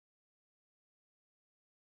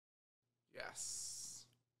Yes.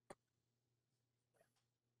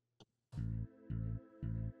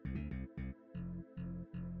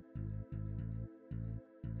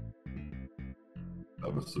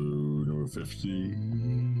 Episode number 50.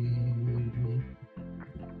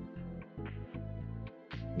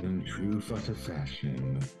 In true Flutter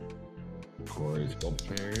fashion, Corey's well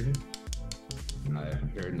prepared, and I have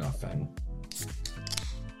prepared nothing.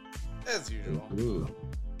 As usual. Ooh.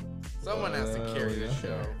 Someone has to carry the show.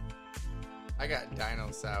 there? I got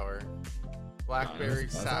Dino Sour. Blackberry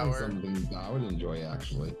That sounds Sour. something I would enjoy,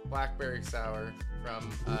 actually. Blackberry Sour from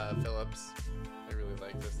Phillips. I really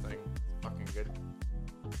like this thing. It's fucking good.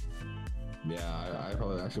 Yeah, I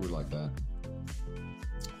probably actually would like that.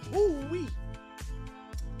 Woo-wee.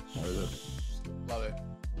 How is it? Love it.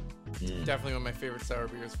 Mm. Definitely one of my favorite sour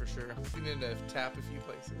beers for sure. We need to tap a few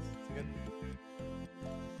places. It's good.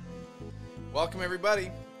 Welcome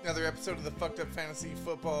everybody. Another episode of the Fucked Up Fantasy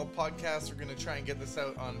Football Podcast. We're going to try and get this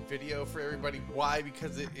out on video for everybody. Why?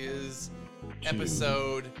 Because it is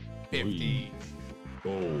episode 50.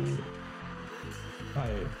 Oh. Hi.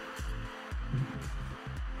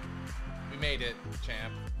 We made it,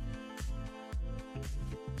 champ.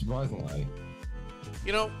 Surprisingly.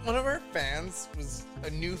 You know, one of our fans was a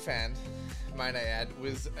new fan, might I add,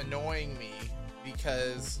 was annoying me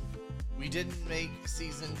because we didn't make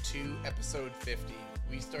season 2 episode 50.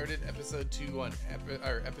 We started episode 2 on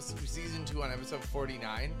season 2 on episode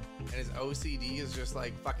 49, and his OCD is just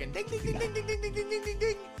like fucking ding ding ding ding ding ding ding ding ding ding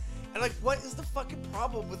ding. And like, what is the fucking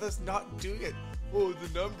problem with us not doing it? Oh,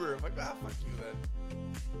 the number. I'm like, fuck you then.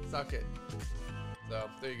 Suck it. So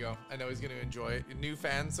there you go. I know he's going to enjoy it. A new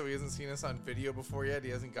fan, so he hasn't seen us on video before yet. He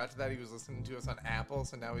hasn't got to that. He was listening to us on Apple,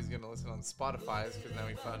 so now he's going to listen on Spotify because now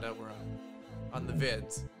he found out we're on the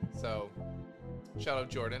vids. So shout out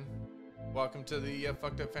Jordan. Welcome to the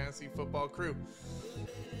Fucked Up Fantasy Football crew.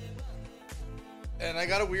 And I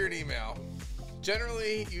got a weird email.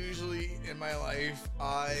 Generally, usually in my life,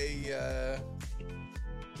 I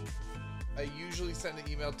usually send an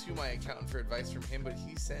email to my accountant for advice from him, but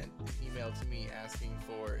he sent an email to me asking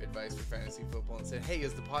for advice for fantasy football and said, hey,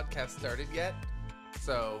 has the podcast started yet?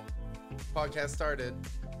 So, podcast started.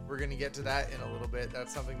 We're going to get to that in a little bit.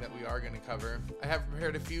 That's something that we are going to cover. I have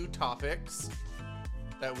prepared a few topics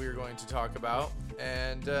that we're going to talk about.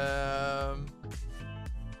 And,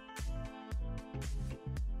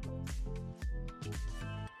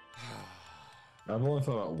 I've only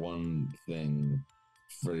thought about one thing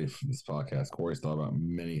for this podcast. Corey's thought about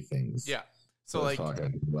many things. yeah. So, for like, this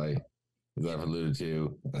podcast, as I've alluded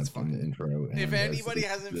to, That's from the intro. And if anybody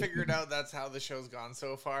hasn't figured out that's how the show's gone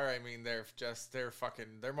so far, I mean, they're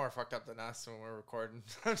more fucked up than us when we're recording.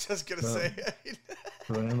 I'm just gonna say it.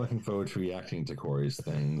 So I'm looking forward to reacting to Corey's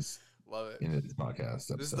things. Love it. In this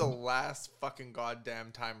podcast episode. This is the last fucking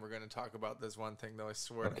goddamn time we're gonna talk about this one thing, though. I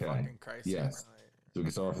swear to fucking Christ. Yes. So we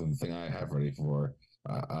can start off with the thing I have ready for,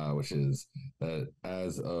 which is that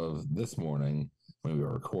as of this morning when we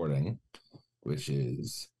were recording, which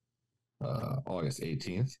is August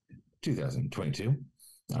 18th, 2022.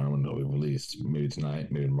 I don't know when it'll be released. Maybe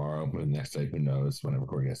tonight, maybe tomorrow, maybe the next day. Who knows? Whenever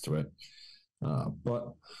Corey gets to it.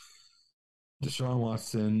 But Deshaun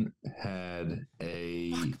Watson had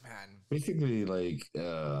basically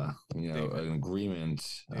an agreement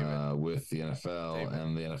with the NFL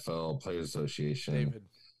and the NFL Players Association.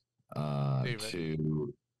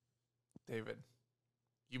 David,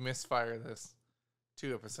 you misfire this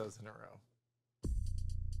 2 episodes in a row.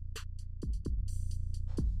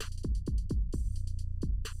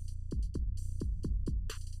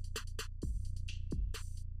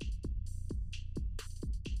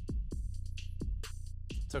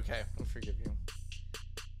 It's okay. I'll forgive you.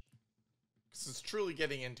 This is truly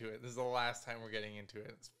getting into it. This is the last time we're getting into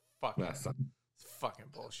it. It's fucking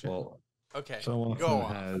bullshit. Well, okay, Sean go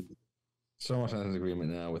on. Watson has an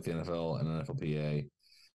agreement now with the NFL and NFLPA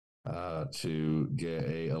to get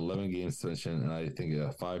a 11-game suspension and I think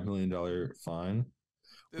a $5 million fine.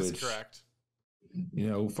 This is correct. You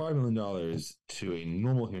know, $5 million to a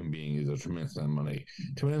normal human being is a tremendous amount of money.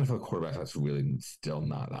 To an NFL quarterback, that's really still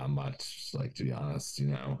not that much. Like, to be honest, you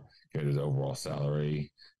know, compared to his overall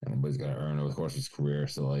salary and what he's going to earn over the course of his career.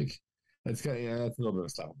 So, like, that's a little bit of a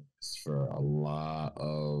slap for a lot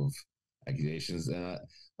of accusations. And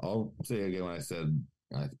I'll say again what I said,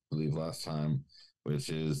 I believe last time, which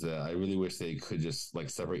is that I really wish they could just like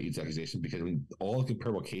separate each accusation, because I mean, all the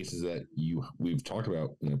comparable cases that we've talked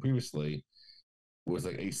about, previously, was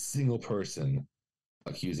like a single person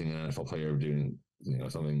accusing an NFL player of doing,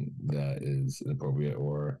 something that is inappropriate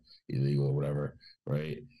or illegal or whatever,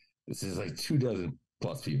 right? This is like 24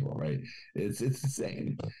 plus people, right? It's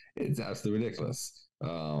insane. It's absolutely ridiculous.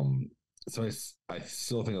 So I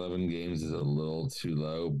still think 11 games is a little too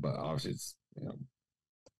low, but obviously it's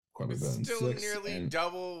quite a bit It's better than still 6. nearly And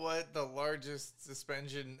double what the largest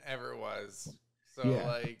suspension ever was. So yeah,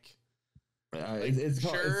 like it's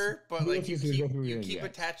sure, but like realistically there's nothing you we're gonna keep get.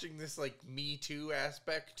 attaching this like Me Too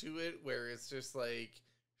aspect to it, where it's just like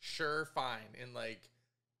sure, fine, in like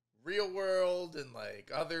real world and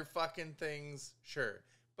like other fucking things, sure.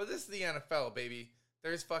 But this is the NFL, baby.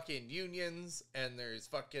 There's fucking unions and there's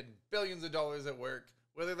fucking billions of dollars at work.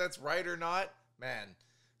 Whether that's right or not, man.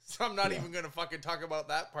 So I'm not Yeah. even gonna fucking talk about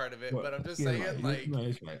that part of it, Well, but I'm just yeah, saying, right. like, No,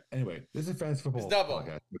 it's right. Anyway, this is a fantasy it's football double.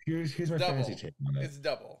 podcast. But here's It's my fantasy double. take on it. It's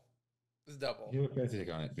double. It's double. Here's my fantasy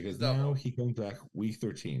take on it It's because now double. he comes back week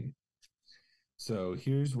 13. So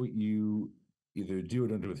here's what you either do or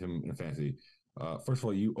don't do with him in fantasy. First of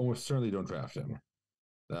all, you almost certainly don't draft him.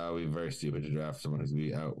 That would be very stupid to draft someone who's going to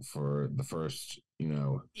be out for the first,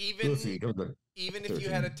 Even realistically, he comes back even if you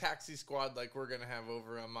had a 13. taxi squad like we're gonna have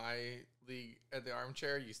over on my league at the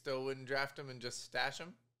armchair, you still wouldn't draft him and just stash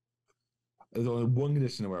him? There's only one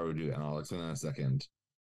condition where I would do it, and I'll explain that in a second.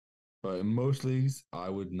 But in most leagues, I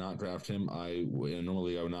would not draft him. In a normal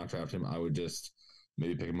league, I would not draft him. I would just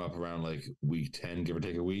maybe pick him up around like week 10, give or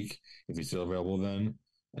take a week, if he's still available then.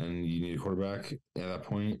 And you need a quarterback at that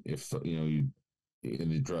point. If you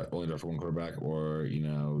only draft one quarterback, or you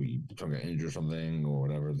don't get injured or something, or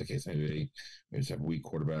whatever the case may be, you just have weak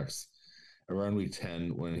quarterbacks. Around week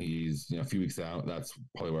 10, when he's a few weeks out, that's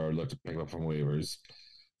probably where I would look to pick him up from waivers.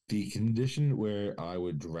 The condition where I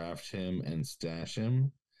would draft him and stash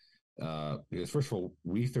him, because first of all,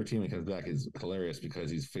 week 13 when he comes back is hilarious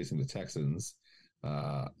because he's facing the Texans,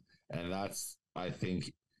 uh, and that's I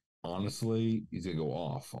think honestly he's gonna go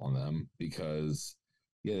off on them because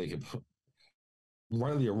yeah they could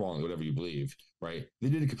rightly or wrongly whatever you believe, right, they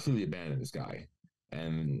didn't completely abandon this guy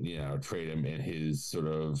and trade him in his sort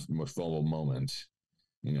of most vulnerable moment,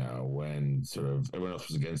 when sort of everyone else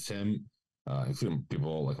was against him, including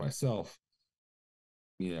people like myself.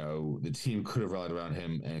 The team could have rallied around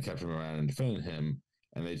him and kept him around and defended him,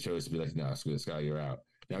 and they chose to be like, no, screw this guy, you're out.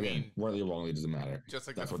 You Now, again, mean rightly or wrongly, it doesn't matter. just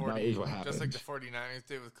like That is what happened. just like the 49ers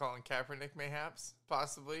did with Colin Kaepernick, mayhaps,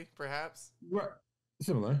 possibly, perhaps? Right.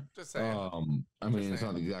 Similar. Just saying. I mean, it's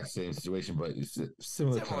not the exact same situation, but it's a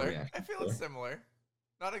similar kind of reaction. I feel it's similar.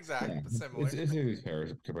 Not exact, Yeah, but similar.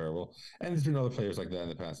 it's comparable. And there's been other players like that in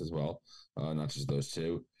the past as well, not just those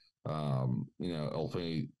two.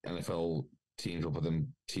 Ultimately, NFL teams will put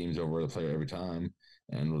them teams over the player every time,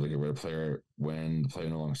 and will get rid of a player when the player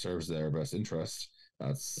no longer serves their best interest.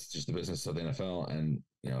 That's just the business of the NFL, and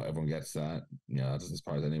everyone gets that. That doesn't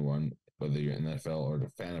surprise anyone, whether you're in the NFL or a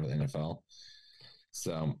fan of the NFL.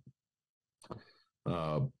 So,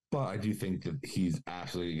 but I do think that he's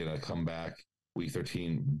absolutely going to come back week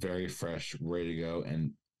 13, very fresh, ready to go,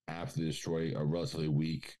 and absolutely destroy a relatively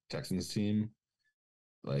weak Texans team.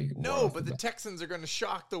 Like no, but the Texans are going to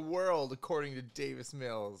shock the world, according to Davis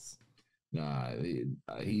Mills. Nah,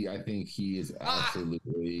 I think he is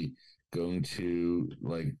absolutely going to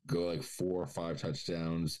go 4 or 5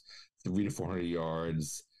 touchdowns, 300 to 400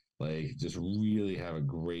 yards, just really have a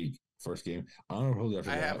great first game. I don't know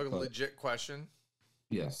after I that. have a legit question.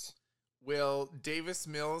 Yes. Will Davis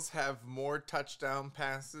Mills have more touchdown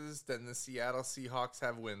passes than the Seattle Seahawks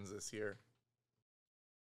have wins this year?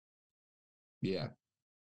 Yeah.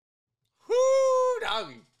 Whoo,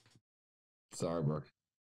 doggy. Sorry, Brooke.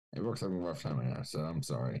 Brooke's having a rough time right now, so I'm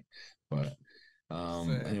sorry. But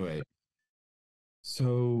anyway,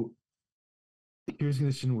 so here's a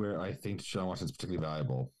condition where I think Deshaun Watson is particularly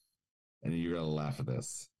valuable, and you're gonna laugh at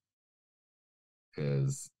this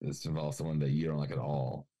because this involves someone that you don't like at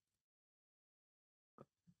all.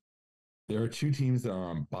 There are 2 teams that are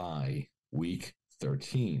on bye week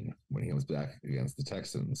 13 when he comes back against the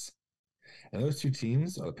Texans. And those 2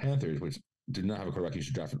 teams are the Panthers, which do not have a quarterback you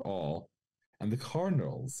should draft at all, and the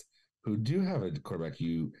Cardinals, who do have a quarterback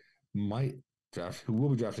you might draft, who will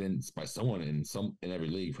be drafted by someone in every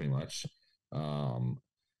league pretty much.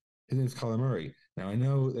 His name's Kyler Murray. Now, I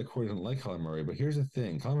know that Corey doesn't like Kyler Murray, but here's the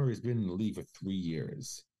thing. Kyler Murray's been in the league for 3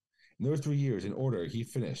 years. In those 3 years, in order, he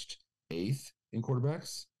finished 8th in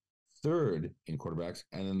quarterbacks, 3rd in quarterbacks,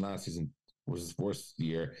 and then last season was his 4th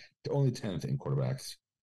year, only 10th in quarterbacks.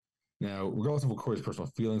 Now, regardless of what Corey's personal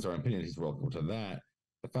feelings or opinions, he's welcome to that.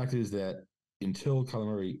 The fact is that until Kyler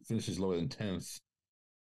Murray finishes lower than 10th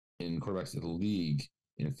in quarterbacks of the league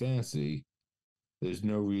in fantasy, there's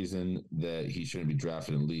no reason that he shouldn't be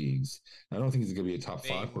drafted in leagues. I don't think he's going to be a top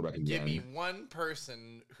 5 quarterback again. Give me one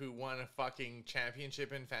person who won a fucking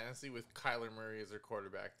championship in fantasy with Kyler Murray as their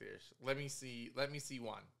quarterback. Let me see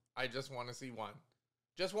one. I just want to see one.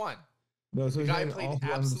 Just one. No, so The he guy had played all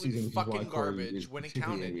throughout the absolute season, which is why fucking Corey garbage is when it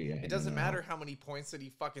particularly counted. angry at him It doesn't now. matter how many points that he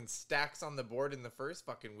fucking stacks on the board in the first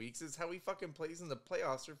fucking weeks. It's how he fucking plays in the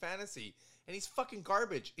playoffs for fantasy. And he's fucking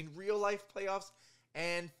garbage in real life playoffs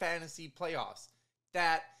and fantasy playoffs.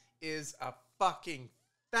 That is a fucking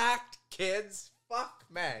fact, kids. Fuck,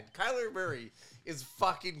 man. Kyler Murray is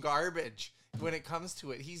fucking garbage when it comes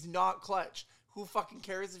to it. He's not clutch. Who fucking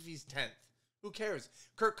cares if he's 10th? Who cares?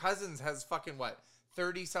 Kirk Cousins has fucking what?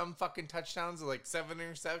 30 some fucking touchdowns, like 7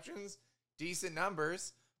 interceptions. Decent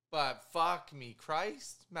numbers. But fuck me,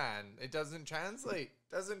 Christ, man. It doesn't translate.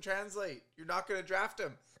 Doesn't translate. You're not going to draft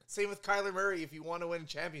him. Same with Kyler Murray if you want to win a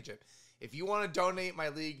championship. If you want to donate my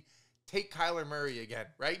league, take Kyler Murray again.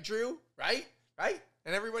 Right, Drew? Right? Right?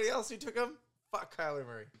 And everybody else who took him? Fuck Kyler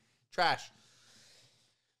Murray. Trash.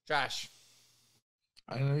 Trash.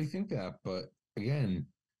 I know you think that, but again,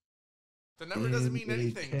 The number doesn't mean in a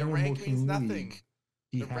anything. The 10 or rank more means team nothing. league,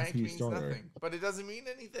 he The has rank to be a means starter. nothing. But it doesn't mean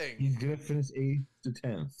anything. He's gonna finish 8th to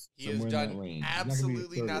 10th. He has somewhere in that done range. He's not gonna be a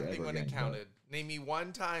absolutely starter nothing ever when again, it but- counted. Name me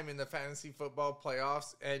one time in the fantasy football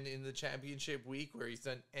playoffs and in the championship week where he's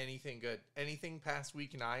done anything good. Anything past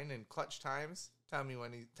week 9 in clutch times. Tell me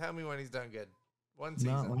when he's done good. One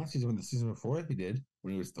season. Not last season, but the season before he did,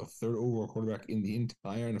 when he was the 3rd overall quarterback in the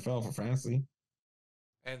entire NFL for fantasy.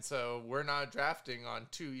 And so we're not drafting on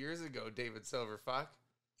 2 years ago, David Silverfuck.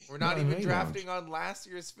 We're not No, I know even you drafting on last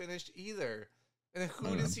year's finished either. And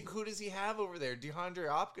who does he have over there? DeAndre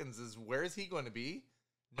Hopkins where is he going to be?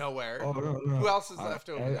 Nowhere. Oh no! Who else is left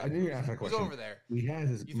over there? I knew you asked that Who's question. over there? He has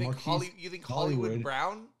his You think Marquise Hollywood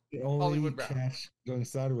Brown? the only Hollywood Brown. catch going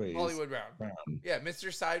sideways. Hollywood Brown. Brown. Yeah,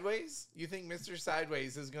 Mr. Sideways? You think Mr.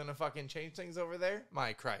 Sideways is going to fucking change things over there?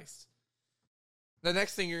 My Christ. The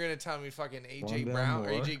next thing you're going to tell me fucking AJ Rondale Brown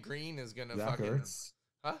or Moore, AJ Green is going to Zach fucking... Ertz,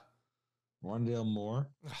 Huh? Rondale Moore,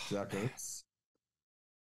 Zach Ertz.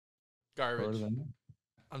 Heard of Garbage. them.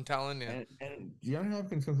 I'm telling you. And DeAndre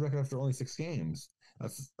Hopkins comes back after only 6 games.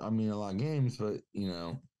 That's, I mean, a lot of games, but you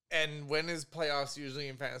know, And when is playoffs usually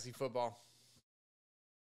in fantasy football?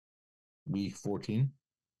 week 14.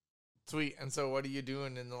 Sweet. And so what are you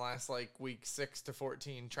doing in the last like week 6 to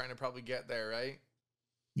 14 trying to probably get there, right?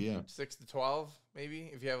 Yeah, 6 to 12 maybe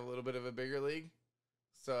if you have a little bit of a bigger league.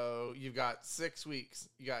 So you've got 6 weeks.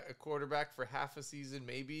 You got a quarterback for half a season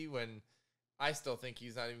maybe, when I still think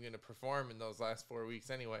he's not even going to perform in those last 4 weeks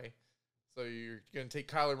anyway. So you're going to take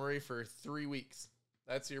Kyler Murray for 3 weeks.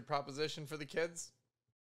 That's your proposition for the kids?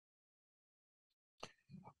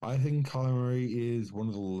 I think Kyler Murray is one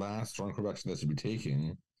of the last strong quarterbacks that should be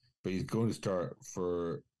taken, but he's going to start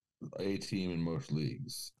for a team in most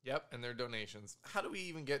leagues. Yep, and their donations. How do we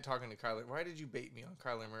even get talking to Kyler? Why did you bait me on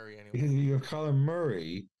Kyler Murray anyway? Because if you have Kyler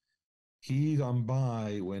Murray, he's on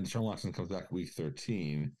bye when Deshaun Watson comes back week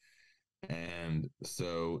 13. And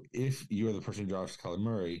so if you are the person who drafts Kyler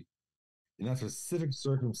Murray, in that specific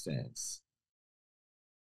circumstance,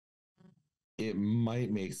 it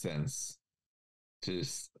might make sense to,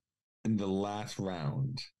 in the last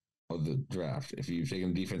round of the draft, if you've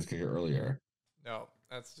taken defense kicker earlier, No,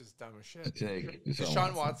 that's just dumb as shit. to take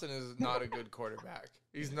Deshaun Watson is not a good quarterback.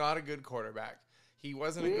 He's not a good quarterback. He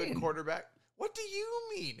wasn't a good quarterback. What do you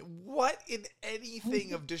mean? What in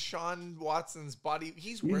anything of Deshaun Watson's body?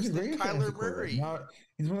 He's worse than Kyler Murray.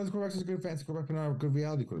 He's one of those quarterbacks who's a good fantasy quarterback, but not a good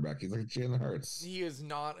reality quarterback. He's like Jalen Hurts. He is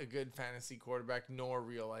not a good fantasy quarterback nor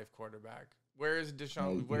real life quarterback. Where is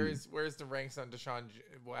Deshaun? Where's the ranks on Deshaun?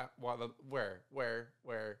 Where?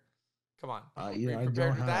 Come on. Are you I prepared don't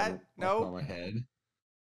with have that? No. on my head.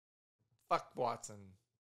 Fuck Watson.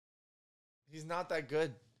 He's not that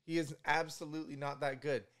good. He is absolutely not that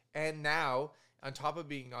good. And now, on top of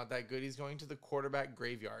being not that good, he's going to the quarterback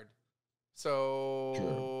graveyard.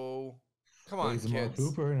 So, Come on, he's kids. Mark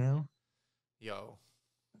Cooper now. Yo,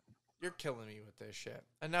 you're killing me with this shit.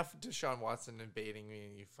 Enough Deshaun Watson and baiting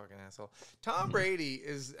me, you fucking asshole. Tom Brady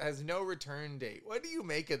has no return date. What do you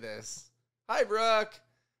make of this? Hi, Brooke.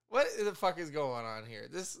 What the fuck is going on here?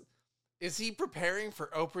 Is he preparing for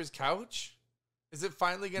Oprah's couch? Is it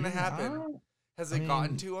finally going to happen? Has it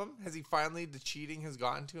gotten to him? Has he finally, the cheating has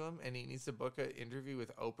gotten to him and he needs to book an interview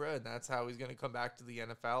with Oprah and that's how he's going to come back to the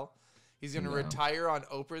NFL? He's going to retire on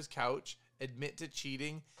Oprah's couch, admit to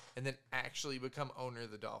cheating, and then actually become owner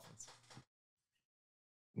of the Dolphins.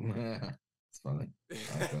 It's funny.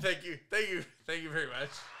 Thank you very much.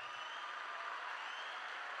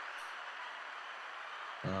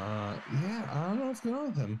 Yeah, I don't know what's going on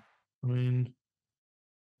with him. I mean,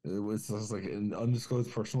 it was just like an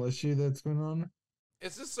undisclosed personal issue that's going on.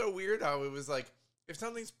 It's just so weird how it was like, if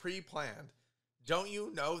something's pre-planned, don't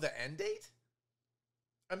you know the end date?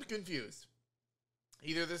 I'm confused.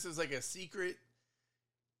 Either this is like a secret,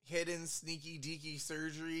 hidden sneaky deaky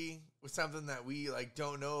surgery with something that we like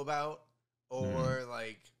don't know about, or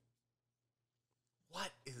like what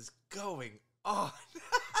is going on?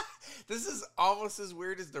 This is almost as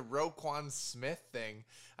weird as the Roquan Smith thing.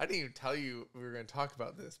 I didn't even tell you we were going to talk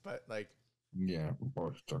about this, but like, yeah, of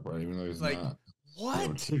course, talk about it, even though it's like, not what?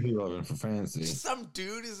 particularly relevant for fantasy. Some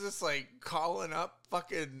dude is just like calling up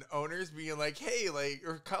fucking owners, being like, hey, like,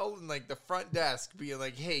 or calling like the front desk, being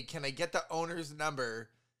like, hey, can I get the owner's number?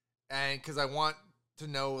 And because I want to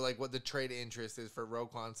know like what the trade interest is for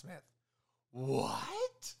Roquan Smith.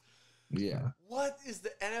 What? Yeah. What is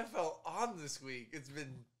the NFL on this week? It's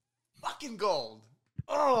been fucking gold.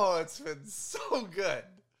 Oh, it's been so good.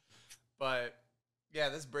 But yeah,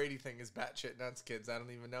 this Brady thing is batshit nuts, kids. I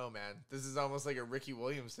don't even know, man. This is almost like a Ricky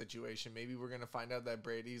Williams situation. Maybe we're gonna find out that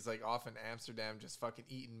Brady's like off in Amsterdam just fucking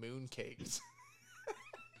eating mooncakes.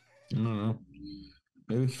 I don't know.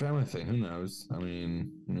 Maybe it's a family thing. Who knows? I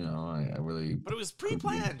mean, I really. But it was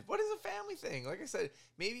pre-planned. What is a family thing? Like I said,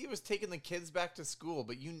 maybe it was taking the kids back to school,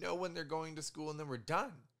 but you know when they're going to school and then we're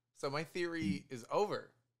done. So my theory is over.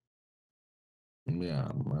 Yeah,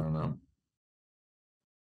 I don't know.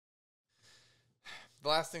 The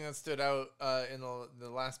last thing that stood out in the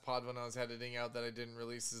last pod when I was editing out that I didn't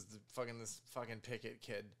release is this fucking Pickett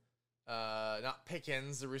kid. Not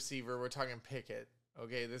Pickens, the receiver. We're talking Pickett.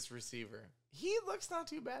 Okay, this receiver. He looks not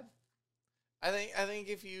too bad. I think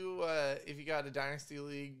if you got a dynasty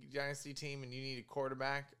team and you need a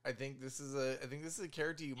quarterback, I think this is a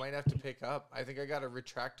character you might have to pick up. I think I got to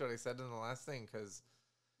retract what I said in the last thing because,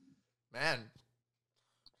 man,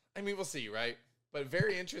 I mean we'll see, right? But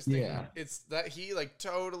very interesting. Yeah. It's that he like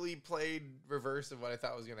totally played reverse of what I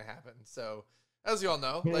thought was going to happen. So as you all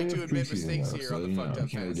know, like to admit mistakes here on the fucked up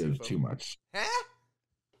fantasy football. Too much. Huh?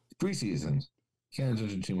 Preseason. Can't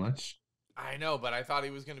judge it too much. I know, but I thought he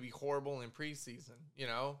was going to be horrible in preseason, you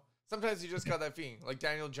know? Sometimes you just got that feeling. Like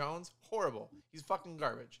Daniel Jones, horrible. He's fucking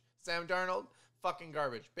garbage. Sam Darnold, fucking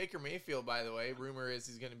garbage. Baker Mayfield, by the way, rumor is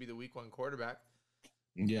he's going to be the week 1 quarterback.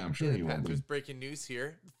 Yeah, I'm sure he will be. Panthers breaking news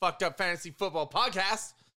here. Fucked Up Fantasy Football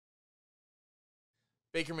Podcast.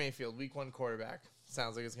 Baker Mayfield, week 1 quarterback.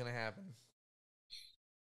 Sounds like it's going to happen.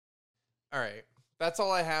 All right. That's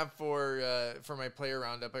all I have for my player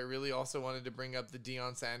roundup. I really also wanted to bring up the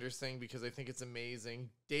Deion Sanders thing because I think it's amazing.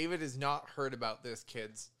 David has not heard about this,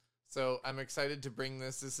 kids. So I'm excited to bring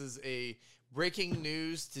this. This is a breaking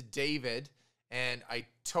news to David, and I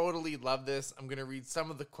totally love this. I'm going to read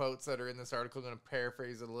some of the quotes that are in this article. I'm going to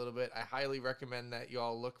paraphrase it a little bit. I highly recommend that you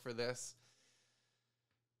all look for this.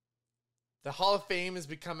 The Hall of Fame is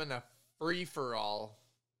becoming a free-for-all.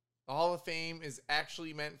 The Hall of Fame is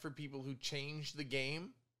actually meant for people who change the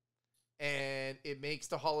game, and it makes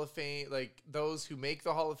the Hall of Fame, like those who make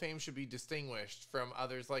the Hall of Fame should be distinguished from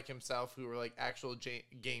others like himself who are like actual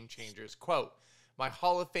game changers. Quote, my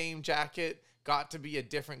Hall of Fame jacket got to be a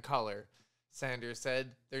different color. Sanders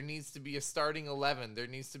said, there needs to be a starting 11. There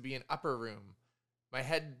needs to be an upper room. My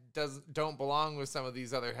head don't belong with some of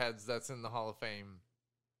these other heads that's in the Hall of Fame.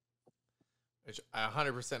 Which I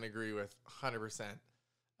 100% agree with, 100%.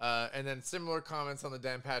 And then similar comments on the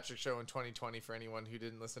Dan Patrick Show in 2020 for anyone who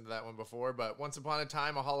didn't listen to that one before. But once upon a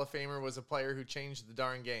time, a Hall of Famer was a player who changed the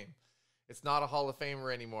darn game. It's not a Hall of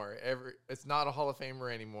Famer anymore. It's not a Hall of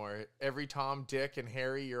Famer anymore. Every Tom, Dick, and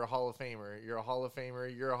Harry, you're a Hall of Famer. You're a Hall of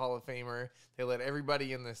Famer. You're a Hall of Famer. They let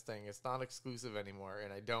everybody in this thing. It's not exclusive anymore,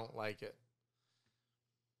 and I don't like it.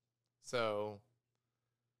 So,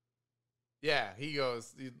 yeah, he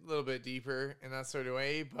goes a little bit deeper in that sort of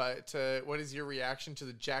way. But what is your reaction to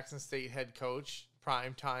the Jackson State head coach,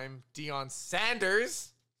 primetime Deion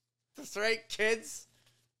Sanders? That's right, kids.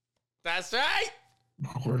 That's right.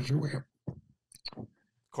 Of course you're wearing.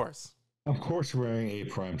 Of course, wearing a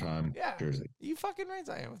primetime jersey. You fucking rights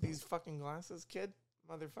I am with these fucking glasses, kid.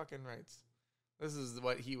 Motherfucking rights. This is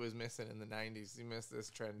what he was missing in the 90s. He missed this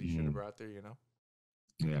trend he should have brought there, you know?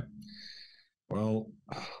 Yeah. Well,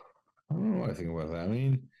 I don't know what I think about that. I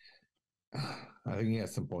mean, I think he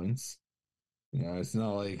has some points. You know, it's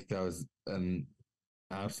not like that was an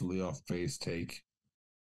absolutely off-base take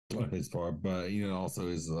on his part, but, you know, also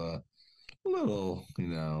is a little, you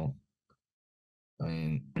know, I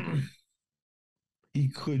mean, he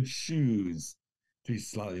could choose to be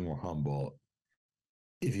slightly more humble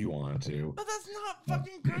if he wanted to. But that's not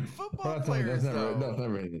fucking good football players, that's not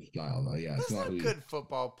really the style, though. Yeah, that's not good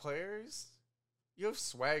football players. You have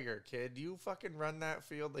swagger, kid. You fucking run that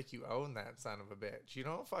field like you own that son of a bitch. You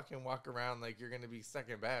don't fucking walk around like you're going to be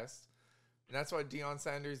second best. And that's what Deion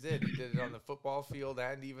Sanders did. He did it on the football field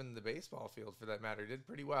and even the baseball field, for that matter. He did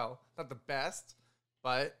pretty well. Not the best,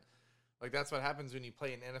 but like that's what happens when you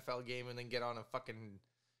play an NFL game and then get on a fucking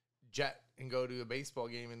jet and go to a baseball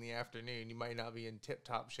game in the afternoon. You might not be in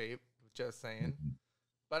tip-top shape, just saying. Mhm.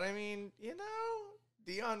 But I mean,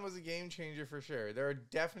 Deion was a game changer for sure. There are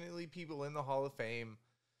definitely people in the Hall of Fame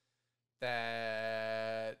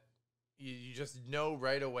that you just know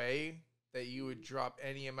right away that you would drop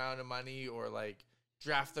any amount of money or like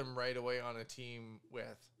draft them right away on a team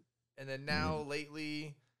with. And then now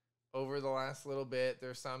lately, over the last little bit,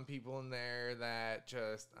 there's some people in there that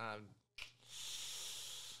just, I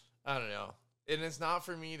don't know. And it's not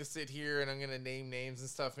for me to sit here and I'm going to name names and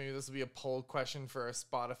stuff. Maybe this will be a poll question for a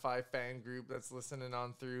Spotify fan group that's listening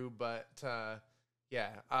on through. But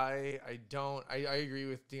yeah, I agree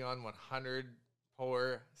with Deion 100%.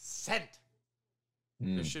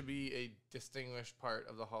 There should be a distinguished part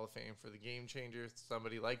of the Hall of Fame for the game changers.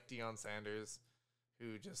 Somebody like Deion Sanders,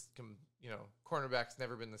 who just, cornerback's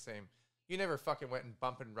never been the same. You never fucking went and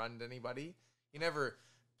bump and runned anybody. You never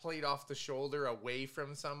played off the shoulder away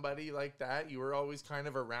from somebody like that. You were always kind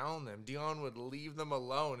of around them. Deion would leave them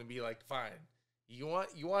alone and be like, fine, you want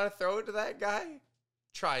to throw it to that guy?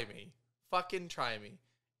 Try me. Fucking try me.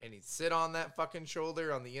 And he'd sit on that fucking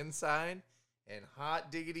shoulder on the inside and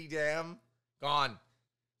hot diggity damn, gone.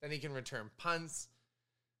 Then he can return punts.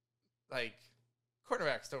 Like,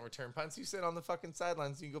 quarterbacks don't return punts. You sit on the fucking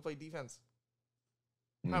sidelines and you go play defense.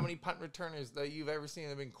 How many punt returners that you've ever seen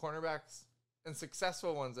have been cornerbacks? And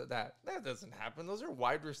successful ones at that. That doesn't happen. Those are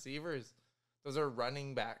wide receivers. Those are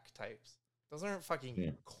running back types. Those aren't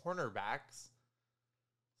fucking cornerbacks.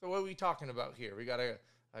 So what are we talking about here? We got a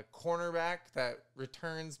cornerback that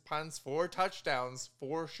returns punts for touchdowns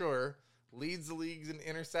for sure, leads the leagues in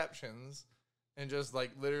interceptions, and just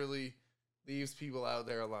like literally leaves people out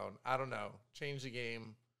there alone. I don't know. Change the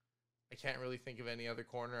game. I can't really think of any other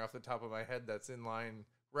corner off the top of my head that's in line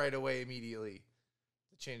right away immediately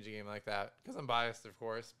to change a game like that. Because I'm biased, of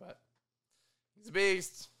course, but he's a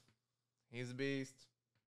beast. He's a beast.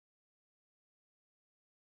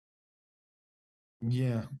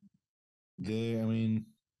 Yeah.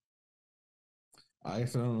 I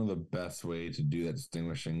guess I don't know the best way to do that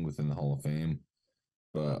distinguishing within the Hall of Fame,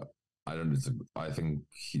 but I don't disagree. I think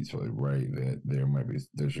he's probably right that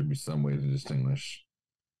there should be some way to distinguish,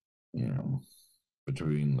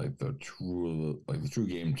 between the true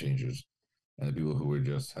game changers and the people who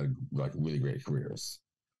just had like really great careers.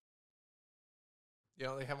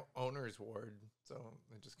 They have owner's ward, so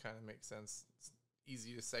it just kind of makes sense. It's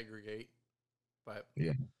easy to segregate, but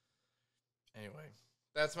yeah. Anyway,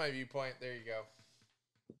 that's my viewpoint. There you go.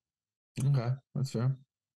 Okay, that's fair.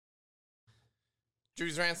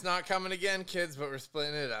 Drew's Rant's not coming again, kids, but we're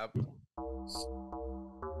splitting it up.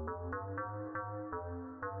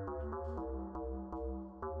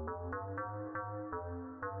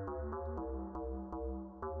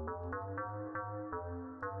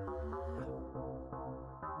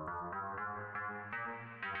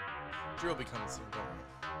 Drew will be coming soon, don't worry.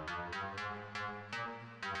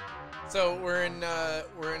 So we're in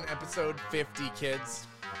episode 50, kids.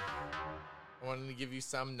 I wanted to give you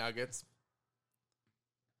some nuggets.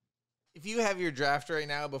 If you have your draft right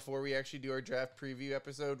now, before we actually do our draft preview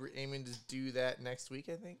episode, we're aiming to do that next week,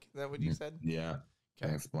 I think. Is that what you said? Yeah. Okay.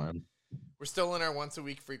 Thanks, Brian. We're still in our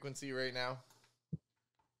once-a-week frequency right now.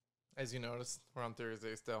 As you noticed, we're on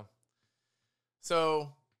Thursday still.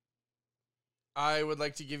 So I would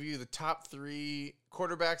like to give you the top 3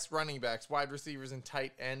 quarterbacks, running backs, wide receivers, and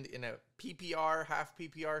tight end in a PPR, half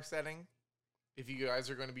PPR setting. If you guys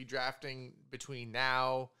are going to be drafting between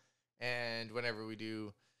now and whenever we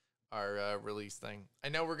do our release thing. I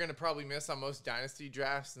know we're going to probably miss on most dynasty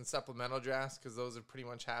drafts and supplemental drafts because those have pretty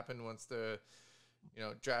much happened once the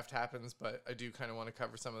draft happens, but I do kind of want to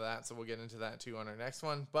cover some of that, so we'll get into that too on our next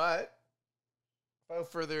one. But without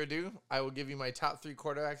further ado, I will give you my top 3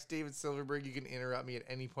 quarterbacks. David Silverberg, you can interrupt me at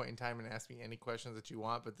any point in time and ask me any questions that you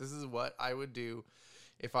want, but this is what I would do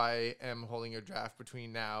if I am holding a draft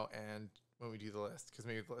between now and when we do the list, because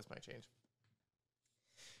maybe the list might change.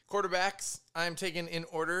 Quarterbacks, I'm taking in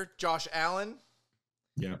order: Josh Allen,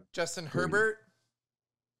 Justin Herbert,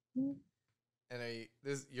 and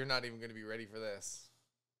you're not even going to be ready for this,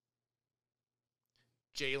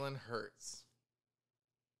 Jalen Hurts.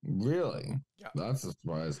 Really? Yeah. That's a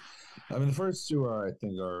surprise. The first 2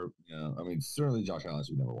 certainly Josh Allen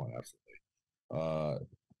should be number 1, absolutely.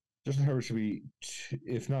 Justin Herbert should be,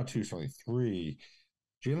 if not 2, certainly 3.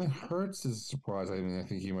 Jalen Hurts is a surprise. I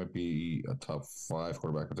think he might be a top 5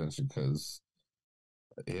 quarterback potentially because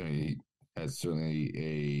he has certainly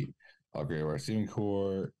a upgrade receiving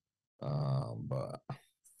core. But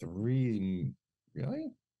 3,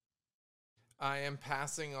 really? I am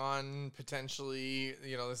passing on potentially,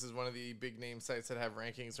 this is one of the big name sites that have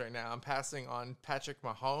rankings right now. I'm passing on Patrick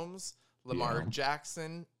Mahomes, Lamar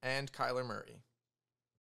Jackson, and Kyler Murray.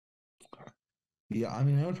 Yeah, I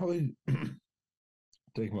mean, I would probably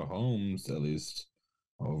take Mahomes at least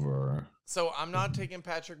over. So I'm not taking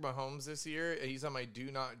Patrick Mahomes this year. He's on my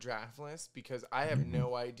do not draft list because I have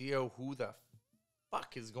no idea who the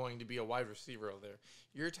fuck is going to be a wide receiver over there.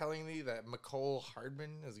 You're telling me that McCole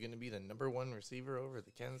Hardman is going to be the number one receiver over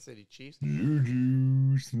the Kansas City Chiefs?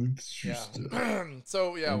 Juju Smith-Schuster. Yeah.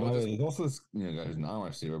 So yeah, there's also this guy who's not a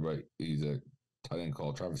receiver, but he's a tight end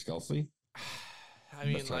called Travis Kelce. I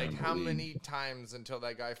mean, like, how many times until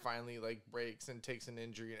that guy finally like breaks and takes an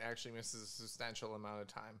injury and actually misses a substantial amount of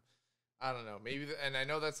time? I don't know. Maybe, and I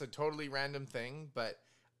know that's a totally random thing, but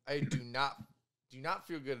I do not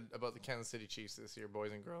feel good about the Kansas City Chiefs this year,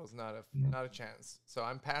 boys and girls. Not a chance. So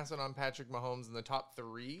I'm passing on Patrick Mahomes in the top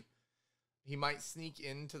 3. He might sneak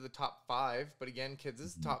into the top 5, but again, kids,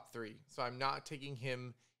 this is top 3. So I'm not taking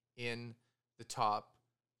him in the top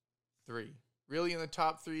 3. Really, in the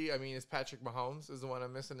top 3, I mean, is Patrick Mahomes is the one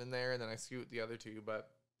I'm missing in there, and then I scoot the other 2. But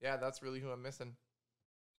yeah, that's really who I'm missing.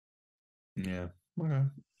 Yeah. Okay.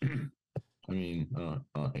 I mean, I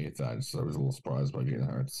don't hate that. I was a little surprised by Jalen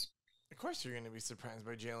Hurts. Of course you're going to be surprised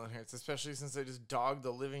by Jalen Hurts, especially since they just dogged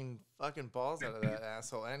the living fucking balls out of that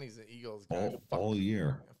asshole, and he's an Eagles guy. All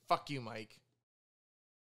year. Fuck you, Mike.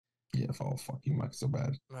 Yeah, fuck you, Mike, so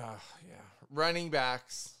bad. Yeah. Running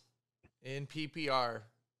backs in PPR.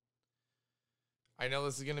 I know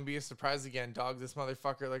this is going to be a surprise again. Dog this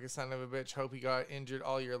motherfucker like a son of a bitch. Hope he got injured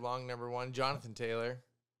all year long. Number 1, Jonathan Taylor.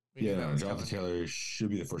 Jonathan Taylor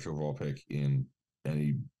should be the first overall pick in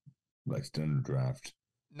any standard draft.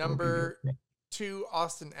 Number 2,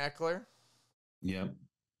 Austin Eckler. Yep.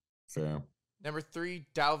 Fair. Number 3,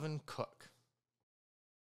 Dalvin Cook.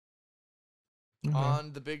 Okay.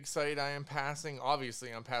 On the big site, I'm passing on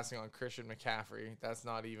Christian McCaffrey. That's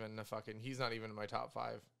not even he's not even in my top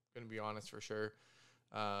 5. Going to be honest for sure.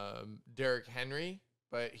 Derrick Henry,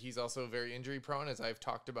 but he's also very injury prone, as I've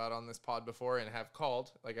talked about on this pod before and have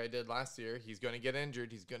called, like I did last year. He's going to get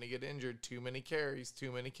injured. Too many carries.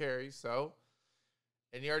 So,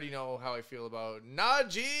 and you already know how I feel about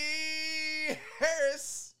Najee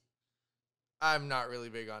Harris. I'm not really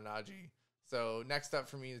big on Najee. So next up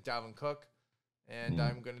for me is Dalvin Cook, and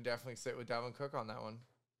I'm going to definitely sit with Dalvin Cook on that one.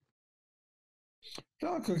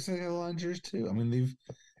 Dalvin Cook's had a lot of injuries too. I mean,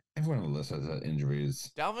 everyone on the list has had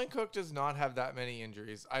injuries. Dalvin Cook does not have that many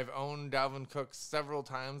injuries. I've owned Dalvin Cook several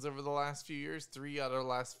times over the last few years, 3 out of the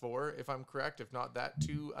last 4, if I'm correct. If not that,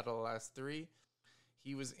 2 out of the last 3.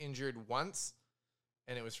 He was injured once,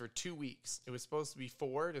 and it was for 2 weeks. It was supposed to be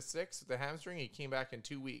 4 to 6 with the hamstring. He came back in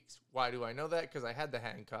 2 weeks. Why do I know that? Because I had the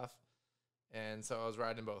handcuff, and so I was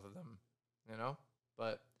riding both of them,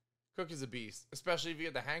 But Cook is a beast, especially if you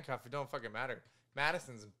get the handcuff. It don't fucking matter.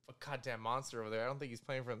 Madison's a goddamn monster over there. I don't think he's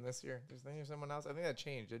playing for him this year. There's someone else. I think that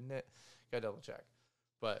changed, didn't it? Gotta double check.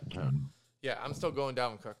 But yeah, I'm still going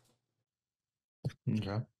Dalvin Cook.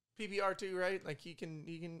 Okay. PPR too, right? Like he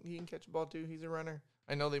can catch a ball too. He's a runner.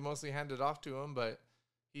 I know they mostly hand it off to him, but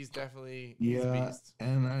he's definitely a beast.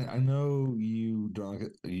 And I know you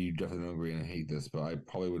definitely don't agree and hate this, but I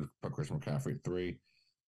probably would put Christian McCaffrey at 3,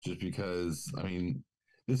 just because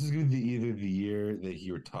this is going to be either the year that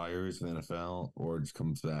he retires from the NFL or just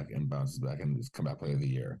comes back and bounces back and is comeback player of the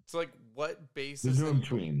year. So like what basis? There's no in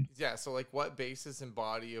between. Yeah. So like what basis and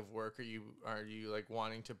body of work are you like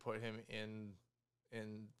wanting to put him in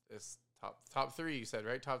this top 3? You said,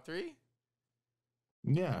 right? Top 3?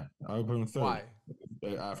 Yeah, I would put him 3rd. Why?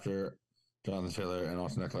 After Jonathan Taylor and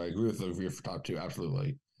Austin Eckler. I agree with you for top 2.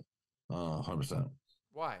 Absolutely. 100%.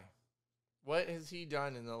 Why? What has he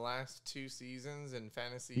done in the last 2 seasons in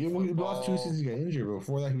fantasy football? The last 2 seasons he got injured, but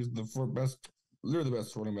before that he was literally the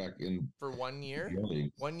best running back in for 1 year.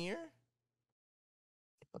 1 year.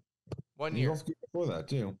 1 year. He was before that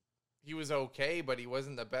too. He was okay, but he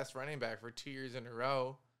wasn't the best running back for 2 years in a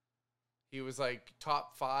row. He was like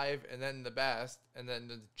top 5 and then the best, and then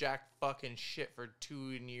the jack fucking shit for 2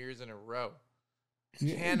 years in a row.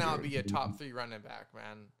 Cannot be a top 3 running back,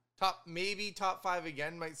 man. Maybe top 5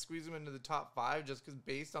 again, might squeeze him into the top 5 just because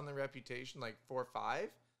based on the reputation, like 4 or 5.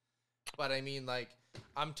 But I mean, like,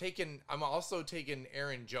 I'm also taking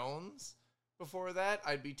Aaron Jones before that.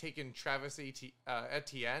 I'd be taking Travis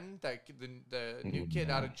Etienne, the new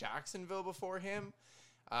kid out of Jacksonville before him.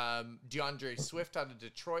 DeAndre Swift out of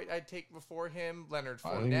Detroit I'd take before him. Leonard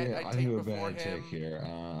Fournette I'd take before him. Here. I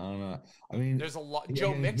don't know. I mean, there's a lot.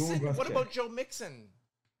 Joe Mixon? What about Joe Mixon?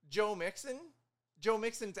 Joe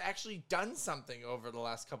Mixon's actually done something over the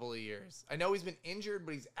last couple of years. I know he's been injured,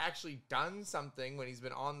 but he's actually done something when he's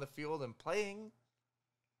been on the field and playing.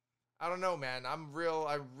 I don't know, man. I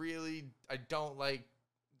don't like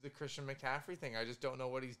the Christian McCaffrey thing. I just don't know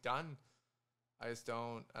what he's done. I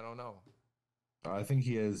don't know. I think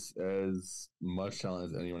he has as much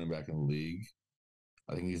talent as any running back in the league.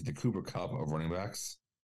 I think he's the Cooper Kupp of running backs.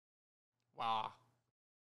 Wow.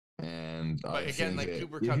 And but again, like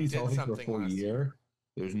Cooper if Kupp he's did healthy for a something full last year,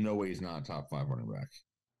 there's no way he's not a top 5 running back.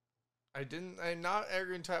 I'm not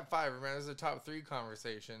arguing top 5. Remember, it's a top 3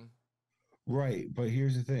 conversation. Right, but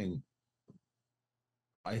here's the thing.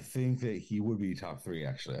 I think that he would be top 3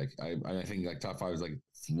 actually. I think like top 5 is like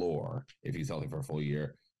floor if he's healthy for a full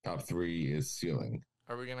year. Top 3 is ceiling.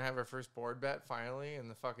 Are we gonna have our first board bet finally in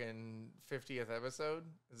the fucking 50th episode?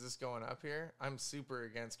 Is this going up here? I'm super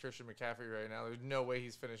against Christian McCaffrey right now. There's no way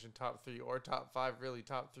he's finishing top 3 or top 5. Really,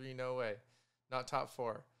 top 3, no way. Not top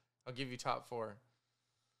 4. I'll give you top 4.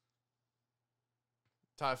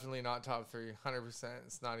 Definitely not top 3. 100%.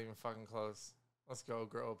 It's not even fucking close. Let's go,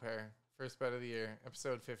 grow a pair. First bet of the year,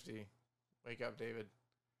 episode 50. Wake up, David.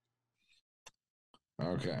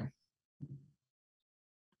 Okay.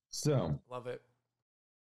 So. Love it.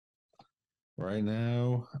 Right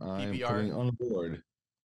now, I'm PPR. putting on the board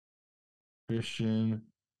Christian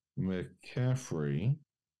McCaffrey.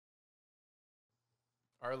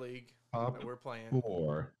 Our league top that we're playing.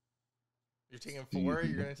 4. You're taking 4?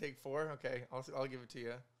 You're going to take 4? Okay, I'll give it to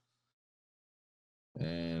you.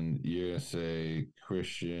 And you're going to say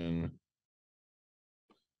Christian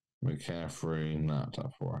McCaffrey, not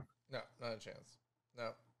top 4. No, not a chance.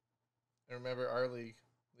 No. And remember, our league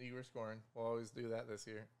we're scoring. We'll always do that this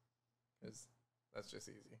year. Because that's just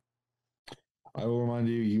easy. I will remind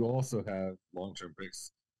you, you also have long-term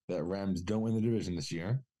picks that Rams don't win the division this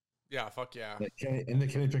year. Yeah, fuck yeah. The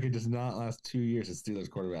Kenny Pickett does not last 2 years as Steelers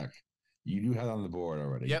quarterback. You do have it on the board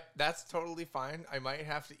already. Yep, that's totally fine. I might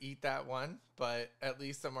have to eat that one, but at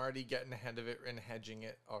least I'm already getting ahead of it and hedging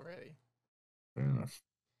it already. Fair enough.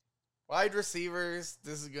 Wide receivers,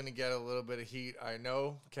 this is going to get a little bit of heat. I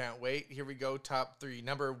know. Can't wait. Here we go. Top 3.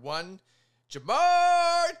 Number 1,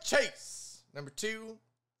 Ja'Marr Chase. Number 2,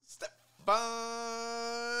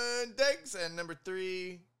 Stephon Diggs. And number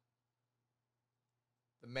 3,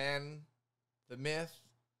 the man, the myth,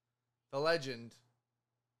 the legend,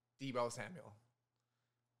 Deebo Samuel.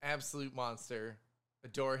 Absolute monster.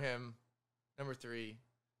 Adore him. Number 3.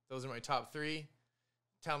 Those are my top 3.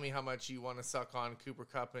 Tell me how much you want to suck on Cooper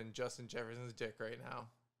Kupp and Justin Jefferson's dick right now.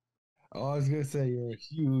 Oh, I was going to say you're a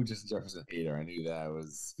huge Justin Jefferson hater. I knew that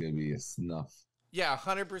was going to be a snuff. Yeah,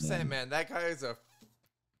 100%, man. That guy is a...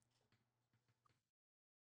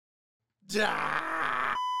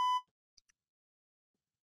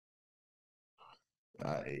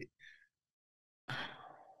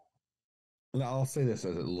 I'll say this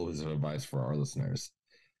as a little bit of advice for our listeners.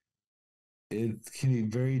 It can be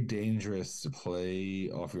very dangerous to play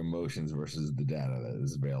off your emotions versus the data that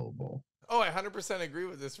is available. Oh, I 100% agree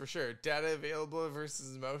with this for sure. Data available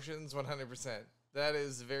versus emotions, 100%. That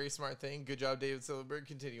is a very smart thing. Good job, David Silverberg.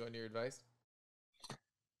 Continue on your advice.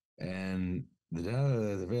 And the data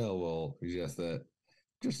that is available suggests that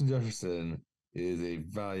Justin Jefferson is a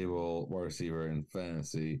valuable wide receiver in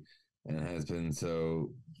fantasy and has been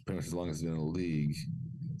so pretty much as long as he's been in the league.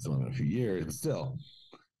 It's only been a few years, but still.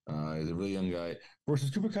 He's a really young guy. Versus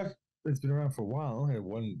Cooper Kupp, it's been around for a while. He had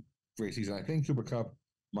one great season. I think Cooper Kupp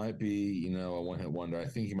might be, a one-hit wonder. I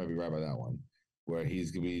think he might be right by that one, where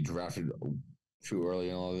he's going to be drafted too early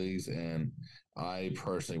in all of these. And I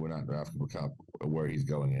personally would not draft Cooper Kupp where he's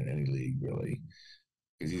going in any league, really,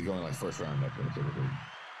 because he's going like first round typically.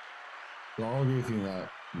 So I'll agree with you on that,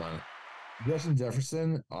 man. Justin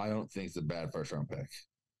Jefferson, I don't think is a bad first round pick.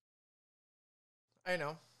 I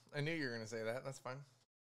know. I knew you were going to say that. That's fine.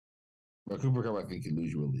 But Cooper Kupp, I think, can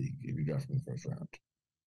lose you a league if you draft him in the first round.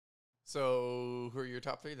 So, who are your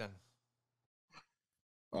top 3 then?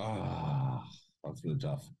 That's really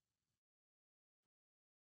tough.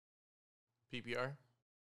 PPR?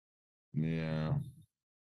 Yeah.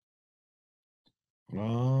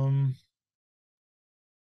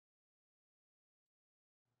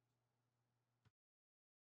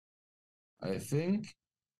 I think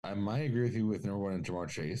I might agree with you with number 1 and Ja'Marr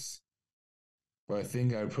Chase. But I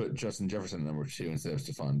think I would put Justin Jefferson at number 2 instead of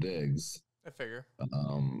Stephon Diggs. I figure.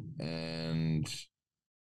 And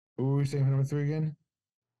who were we saying for number 3 again?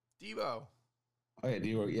 Deebo. Oh yeah,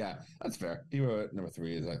 Deebo. Yeah, that's fair. Deebo at number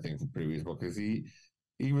 3 is, I think, pretty reasonable because he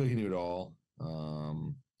really can do it all.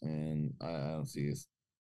 And I don't see his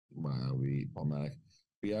will be problematic.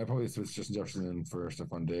 But yeah, I'd probably switch Justin Jefferson in for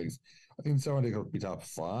Stephon Diggs. I think Stephon Diggs will be top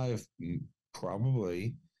 5,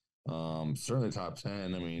 Probably. Certainly top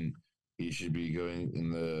 10. I mean, he should be going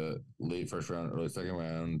in the late first round, early second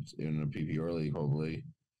round in a PPR league, probably.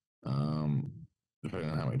 Um,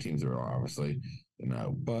 Depending on how many teams there are, obviously,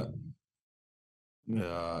 But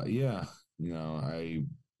yeah, I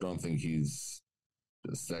don't think he's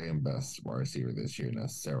the second best wide receiver this year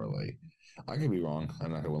necessarily. I could be wrong.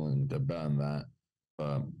 I'm not willing to bet on that,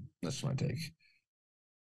 but that's just my take.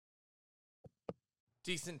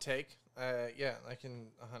 Decent take. Yeah, I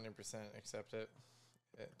can 100% accept it.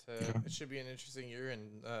 It should be an interesting year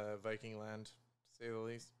in Viking land, to say the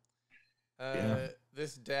least.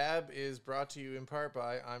 This dab is brought to you in part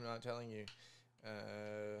by I'm Not Telling You.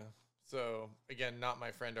 So, again, not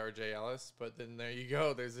my friend RJ Ellis, but then there you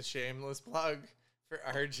go. There's a shameless plug for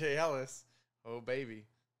RJ Ellis. Oh, baby.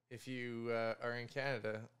 If you are in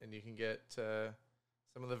Canada and you can get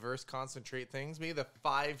some of the Verse Concentrate things, maybe the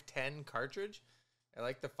 510 cartridge. I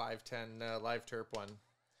like the 510 Live Terp one.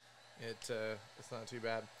 It's not too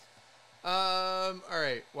bad. All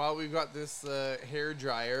right. While we've got this hair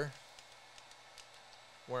dryer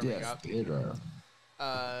warming up, hair dryer.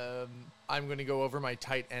 I'm going to go over my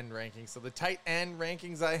tight end rankings. So the tight end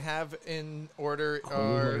rankings I have in order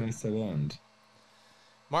are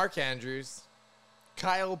Mark Andrews,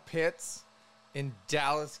 Kyle Pitts, and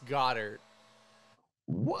Dallas Goedert.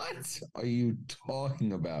 What are you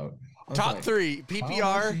talking about? Top three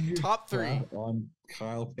PPR. Top three on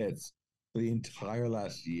Kyle Pitts for the entire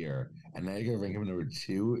last year, and now you're gonna rank him number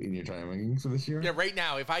 2 in your time rankings for this year. Yeah, right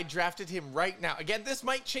now, if I drafted him right now, again, this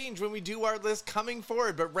might change when we do our list coming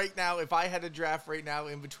forward, but right now, if I had a draft right now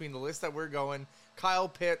in between the list that we're going, Kyle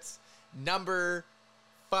Pitts, number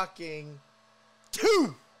fucking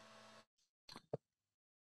 2.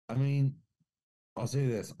 I mean, I'll say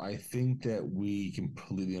this. I think that we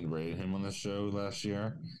completely underrated him on the show last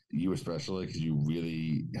year. You especially, because you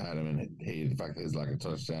really had him and hated the fact that his lack of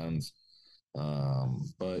touchdowns.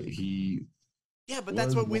 But he... Yeah, but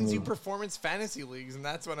that's what wins you performance fantasy leagues, and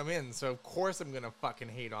that's what I'm in. So, of course, I'm going to fucking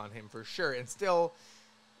hate on him for sure. And still,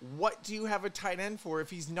 what do you have a tight end for if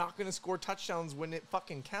he's not going to score touchdowns when it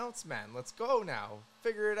fucking counts, man? Let's go now.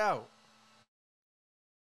 Figure it out.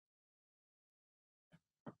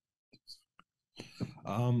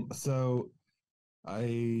 So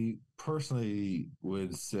I personally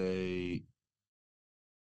would say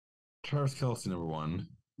Travis Kelce number 1,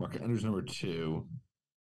 Mark Andrews number 2,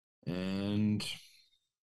 and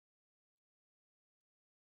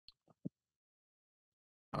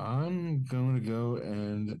I'm going to go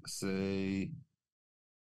and say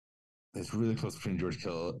it's really close between George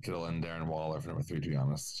Kittle and Darren Waller for number 3, to be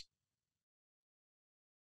honest.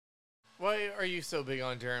 Why are you so big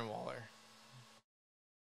on Darren Waller?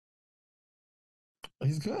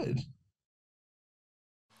 He's good.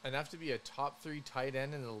 Enough to be a top 3 tight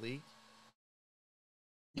end in the league?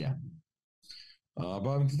 Yeah. But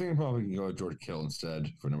I'm thinking probably can go with George Kittle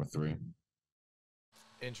instead for number 3.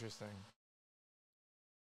 Interesting.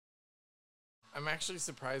 I'm actually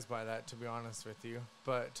surprised by that, to be honest with you.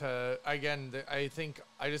 But again, I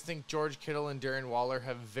just think George Kittle and Darren Waller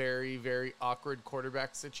have very, very awkward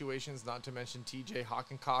quarterback situations, not to mention TJ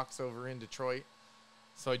Hawkincox over in Detroit.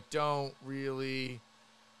 So I don't really...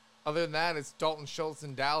 Other than that, it's Dalton Schultz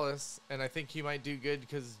in Dallas, and I think he might do good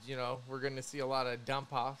because, we're going to see a lot of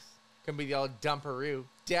dump-offs. Going to be the old dumperoo.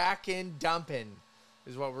 Dackin' dumpin'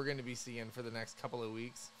 is what we're going to be seeing for the next couple of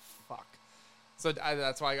weeks. Fuck. So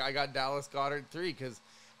that's why I got Dallas Goedert 3, because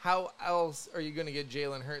how else are you going to get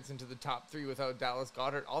Jalen Hurts into the top 3 without Dallas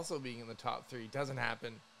Goedert also being in the top 3? Doesn't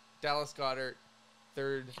happen. Dallas Goedert,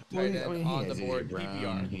 3rd tight end on the board.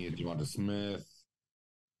 PPR. He had Devonta Smith.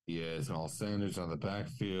 He has Miles Sanders on the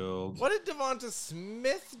backfield. What did Devonta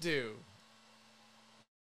Smith do?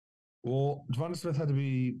 Well, Devonta Smith had to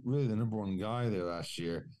be really the number 1 guy there last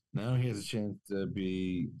year. Now he has a chance to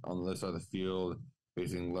be on the left side of the field,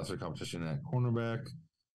 facing lesser competition at cornerback.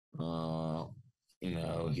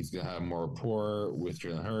 He's going to have more rapport with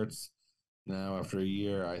Jalen Hurts. Now, after a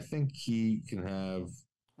year, I think he can have...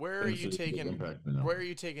 Where are you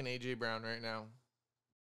taking A.J. Brown right now?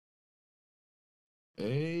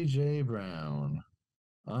 A.J. Brown.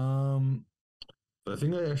 I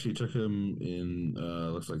think I actually took him in,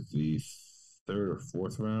 looks like the 3rd or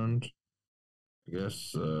 4th round. I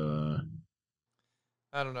guess.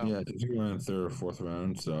 I don't know. Yeah, I took him in the 3rd or 4th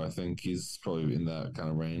round, so I think he's probably in that kind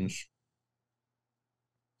of range.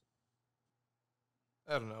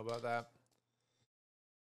 I don't know about that.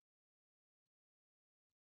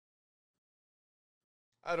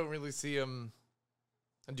 I don't really see him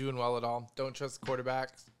doing well at all. Don't trust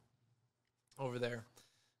quarterbacks over there.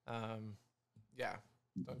 Yeah,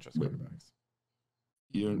 don't trust quarterbacks.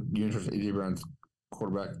 You're interested in AJ Brown's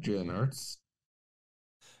quarterback, Jalen Hurts?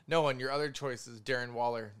 No, and your other choice is Darren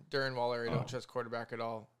Waller. Darren Waller, I don't trust quarterback at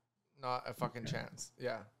all. Not a fucking chance.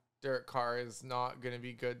 Yeah. Derek Carr is not going to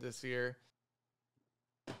be good this year.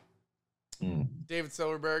 David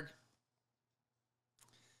Silverberg.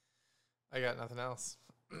 I got nothing else.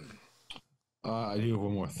 I do have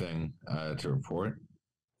one more thing to report.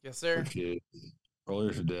 Yes, sir. Which is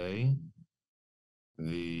earlier today,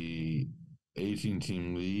 the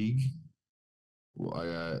 18-team league, I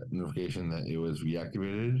got notification that it was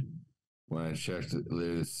reactivated. When I checked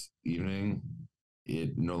later this evening,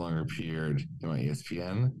 it no longer appeared in my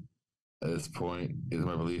ESPN. At this point, it is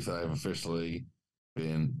my belief that I have officially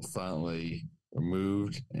been silently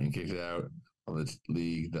removed and kicked out of the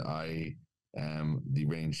league that I am the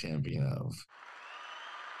reigning champion of.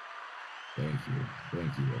 Thank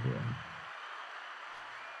you, everyone.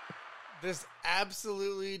 This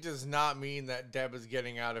absolutely does not mean that Deb is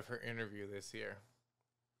getting out of her interview this year.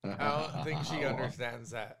 I don't think she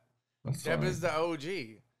understands that. That's Deb fine. is the OG.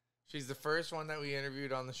 She's the first one that we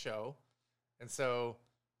interviewed on the show. And so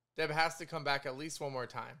Deb has to come back at least one more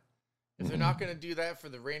time. If they're not going to do that for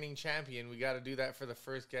the reigning champion, we got to do that for the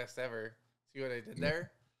first guest ever. See what I did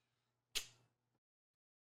there?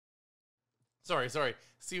 Sorry.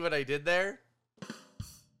 See what I did there?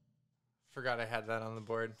 Forgot I had that on the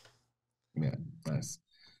board. Yeah, nice.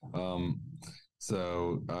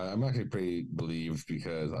 So I'm actually pretty relieved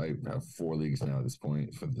because I have 4 leagues now at this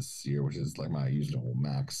point for this year, which is like my usual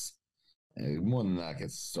max. And more than that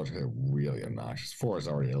gets starting to get really obnoxious. 4 is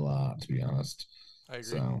already a lot, to be honest. I agree.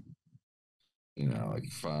 So, like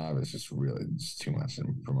 5 is just really just too much,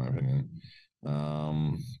 for my opinion.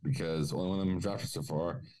 Because only one of them drafted so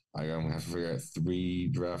far. I'm going to have to figure out 3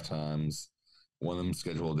 draft times. One of them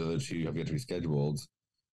scheduled, the other 2 have yet to be scheduled.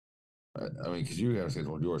 I mean, because you have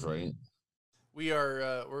scheduled yours, right? We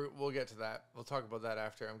are. We'll get to that. We'll talk about that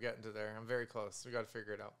after. I'm getting to there. I'm very close. We got to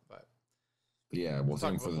figure it out. But yeah, we'll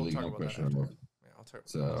talk for the league. No question about. Yeah, I'll talk.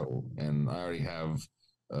 So, and I already have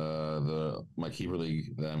my keeper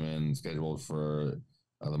league that I'm in scheduled for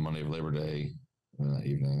the Monday of Labor Day that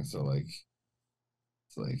evening. So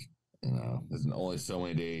it's like there's only so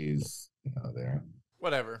many days there.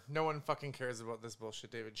 Whatever. No one fucking cares about this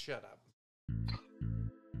bullshit, David. Shut up.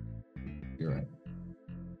 You're right.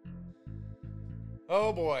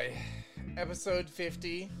 Oh boy. Episode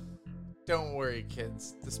 50. Don't worry,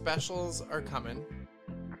 kids. The specials are coming.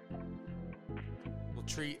 We'll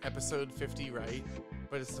treat episode 50 right.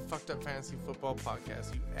 But it's the Fucked Up Fantasy Football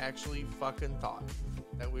Podcast. You actually fucking thought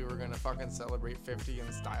that we were going to fucking celebrate 50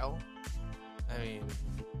 in style? I mean,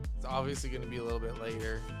 it's obviously going to be a little bit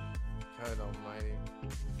later. God almighty.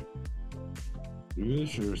 We really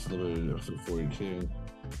should have celebrated episode 42.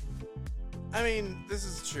 I mean, this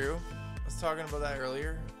is true. I was talking about that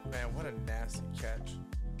earlier. Man, what a nasty catch.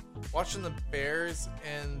 Watching the Bears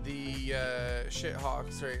and the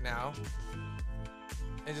Shithawks right now.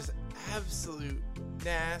 And just absolute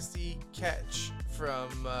nasty catch from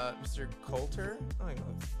Mr. Coulter. I don't know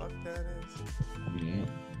what the fuck that is. Yeah.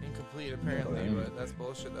 Incomplete, apparently, but that's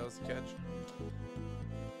bullshit. That was the catch.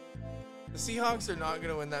 The Seahawks are not going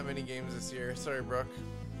to win that many games this year. Sorry, Brooke.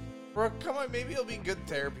 Brooke, come on. Maybe it'll be good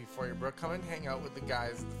therapy for you, Brooke. Come and hang out with the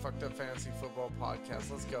guys at the Fucked Up Fantasy Football Podcast.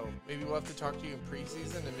 Let's go. Maybe we'll have to talk to you in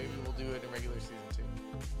preseason, and maybe we'll do it in regular season too.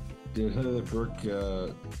 Dude, Heather Brooke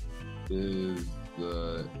is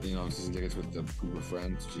on season tickets with a group of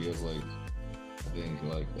friends. She has I think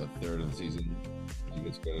a third of the season. She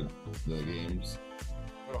gets to go to the games.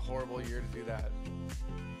 What a horrible year to do that.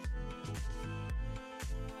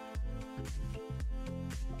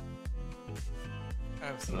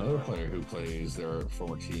 Absolutely. Another player who plays their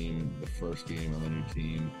former team, the first game on the new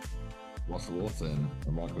team, Russell Wilson,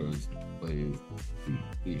 the Broncos plays the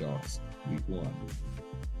Seahawks week 1.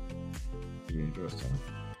 Be interesting.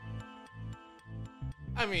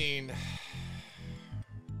 I mean,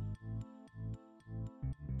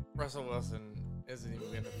 Russell Wilson isn't even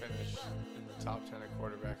going to finish in the top 10 of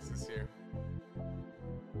quarterbacks this year.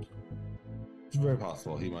 It's very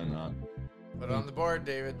possible. He might not. Put it on the board,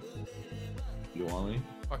 David. You want me?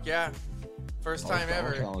 Fuck yeah. First time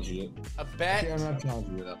ever. Challenge you. A bet. Yeah, I'm not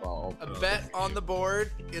challenging you. A bet on the board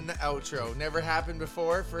in the outro. Never happened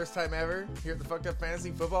before. First time ever here at the Fucked Up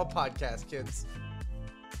Fantasy Football Podcast, kids.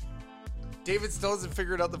 David still hasn't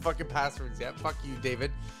figured out the fucking passwords yet. Fuck you,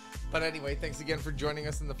 David. But anyway, thanks again for joining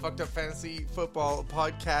us in the Fucked Up Fantasy Football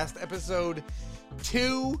Podcast, episode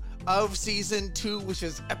 2 of season 2, which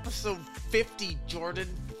is episode 50, Jordan.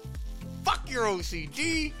 Fuck your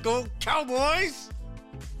OCG. Go Cowboys.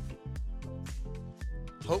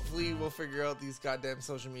 Hopefully we'll figure out these goddamn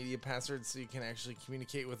social media passwords so you can actually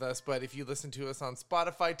communicate with us. But if you listen to us on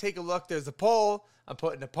Spotify, take a look. There's a poll. I'm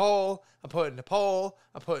putting a poll. I'm putting a poll.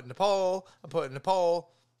 I'm putting a poll. I'm putting a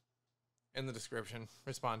poll in the description.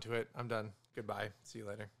 Respond to it. I'm done. Goodbye. See you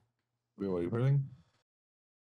later. Wait, what are you putting?